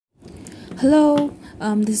Hello,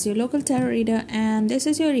 this is your local tarot reader, and this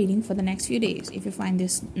is your reading for the next few days. If you find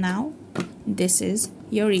this now, this is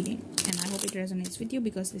your reading, and I hope it resonates with you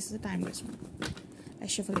because this is a timeless one. I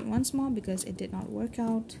shuffle it once more because it did not work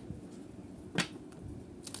out.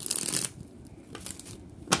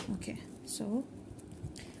 Okay, so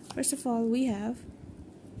first of all, we have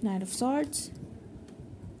Knight of Swords,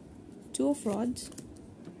 Two of Rods,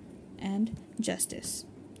 and Justice.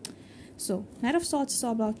 So, Knight of Swords is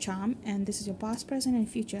all about charm, and this is your past, present, and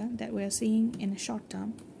future that we're seeing in a short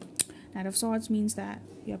term. Knight of Swords means that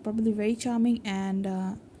you're probably very charming, and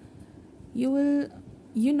you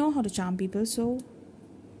know how to charm people, so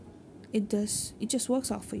it just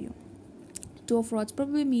works out for you. Two of Rods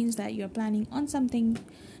probably means that you're planning on something,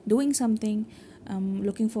 doing something,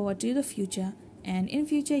 looking forward to the future, and in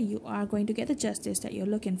future you are going to get the justice that you're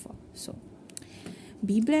looking for. So,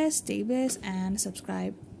 be blessed, stay blessed, and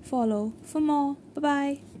subscribe. Follow for more. Bye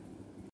bye.